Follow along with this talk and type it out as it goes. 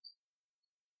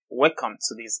Welcome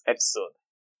to this episode.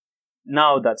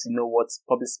 Now that you know what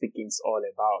public speaking is all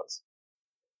about,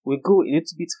 we'll go a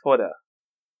little bit further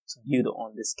to build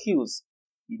on the skills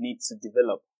you need to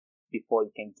develop before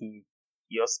you can give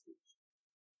your speech.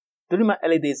 During my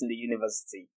early days in the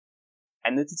university,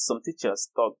 I noticed some teachers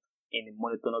talk in a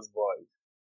monotonous voice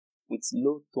with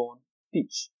low tone,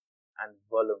 pitch, and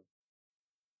volume.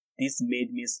 This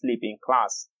made me sleep in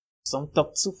class. Some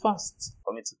talked too fast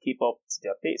for me to keep up to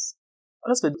their pace.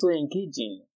 Others were so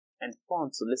engaging and fun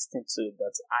to listen to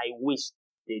that I wished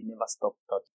they'd never stop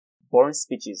talking. Boring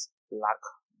speeches lack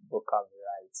vocal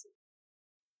variety.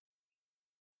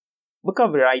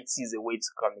 Vocal variety is a way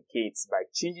to communicate by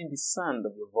changing the sound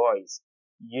of your voice,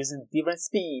 using different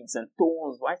speeds and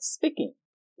tones while speaking.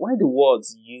 Why the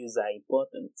words used are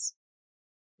important.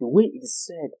 The way it is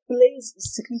said plays a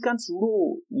significant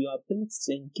role in your ability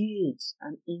to engage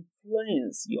and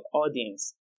influence your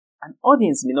audience. An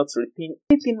audience may not retain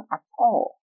anything at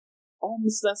all or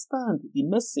misunderstand the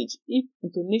message if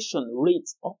intonation, rate,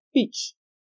 or pitch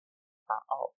are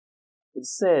off.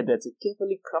 It's said that a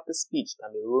carefully crafted speech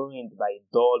can be ruined by a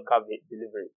dull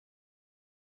delivery.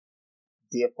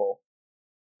 Therefore,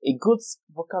 a good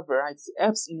vocal variety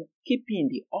helps in keeping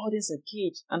the audience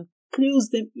engaged and clues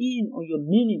them in on your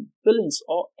meaning, feelings,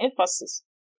 or emphasis.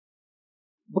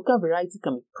 Vocal variety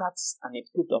can be practiced and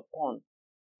improved upon.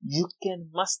 You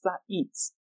can master it.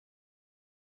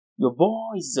 Your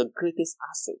voice is your greatest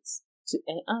asset. To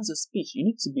enhance your speech, you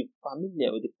need to be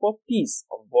familiar with the 4 P's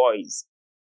of voice.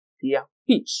 They are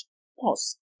pitch,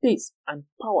 pause, pace, and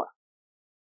power.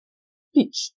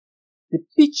 Pitch. The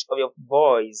pitch of your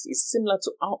voice is similar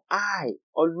to how high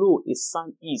or low a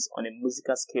sound is on a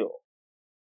musical scale.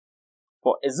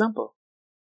 For example,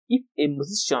 if a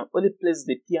musician only plays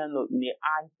the piano in a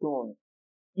high tone,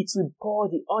 it will bore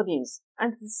the audience,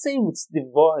 and the same with the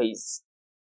voice.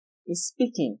 In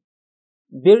speaking,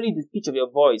 vary the pitch of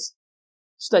your voice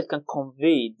so that it can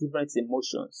convey different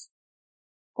emotions.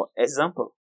 For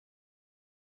example,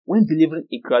 when delivering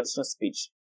a graduation speech,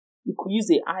 you could use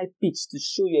a high pitch to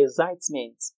show your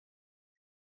excitement,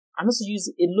 and also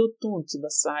use a low tone to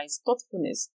emphasize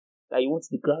thoughtfulness that you want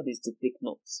the graduates to take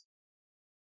notes.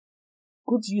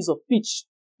 Good use of pitch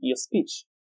in your speech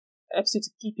helps you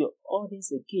to keep your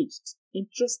audience engaged,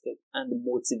 interested, and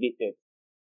motivated.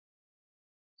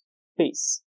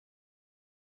 Pace.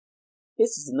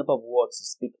 Pace is the number of words you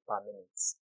speak per minute.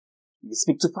 If you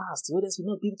speak too fast, the audience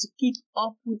will not be able to keep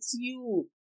up with you.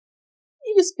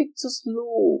 If you speak too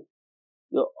slow,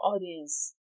 your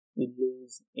audience will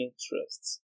lose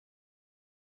interest.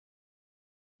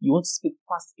 You want to speak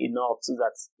fast enough so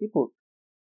that people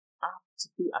have to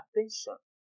pay attention,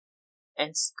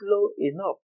 and slow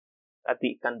enough that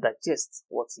they can digest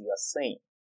what you are saying.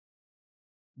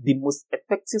 The most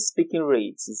effective speaking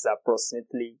rate is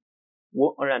approximately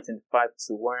 125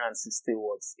 to 160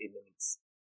 words a minute.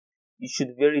 You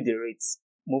should vary the rate,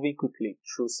 moving quickly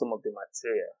through some of the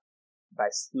material by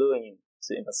slowing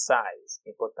to emphasize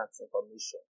important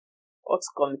information or to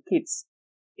communicate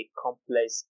a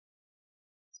complex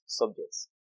subject.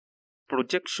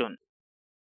 Projection.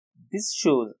 This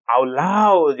shows how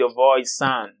loud your voice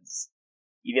sounds.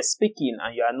 If you're speaking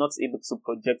and you are not able to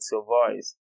project your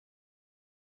voice,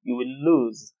 you will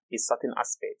lose a certain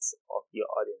aspect of your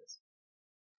audience.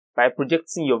 By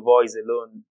projecting your voice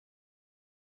alone,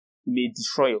 you may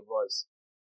destroy your voice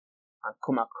and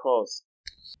come across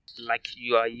like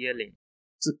you are yelling.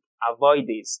 To avoid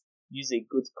this, use a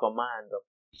good command of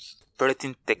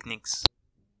breathing techniques.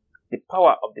 The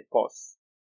power of the pause.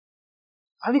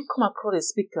 Have you come across a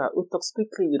speaker who talks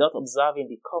quickly without observing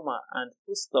the comma and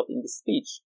full stop in the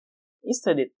speech?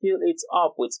 Instead, they fill it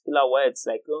up with filler words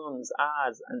like ums,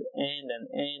 as, and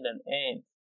end.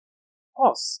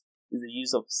 Pause is the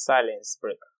use of silence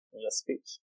break in your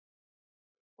speech.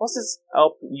 Pauses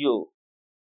help you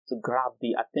to grab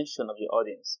the attention of your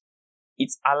audience.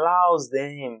 It allows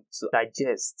them to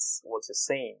digest what you're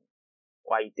saying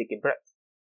while you take a breath.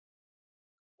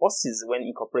 Pauses, when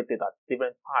incorporated at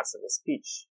different parts of the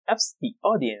speech, helps the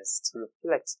audience to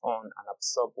reflect on and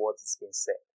absorb what is being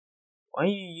said. When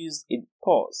you use a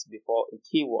pause before a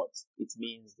keyword, it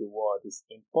means the word is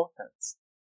important,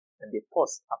 and the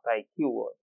pause after a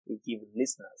keyword will give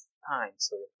listeners time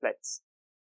to reflect.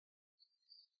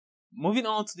 Moving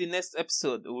on to the next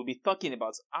episode, we'll be talking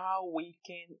about how we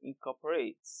can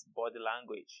incorporate body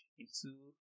language into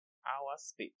our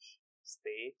speech.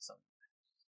 Stay tuned.